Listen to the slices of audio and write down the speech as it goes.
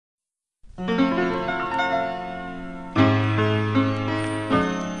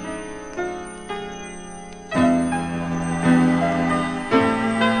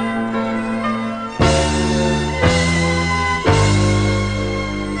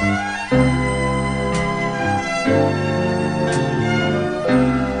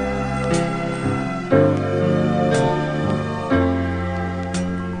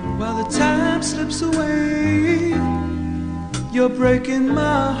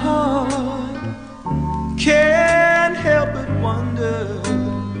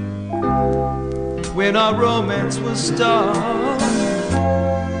when our romance was started.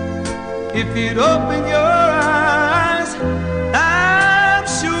 If you'd open your eyes, I'm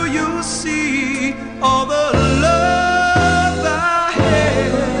sure you'll see all the love I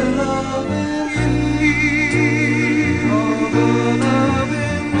have in me. All the love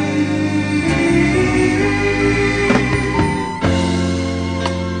in me.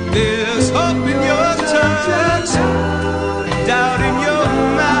 There's hope in your touch, doubt in your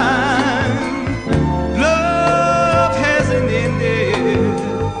mind. Love hasn't ended,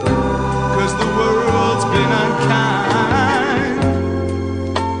 'cause the world's been unkind.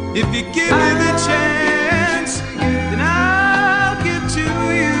 If you give it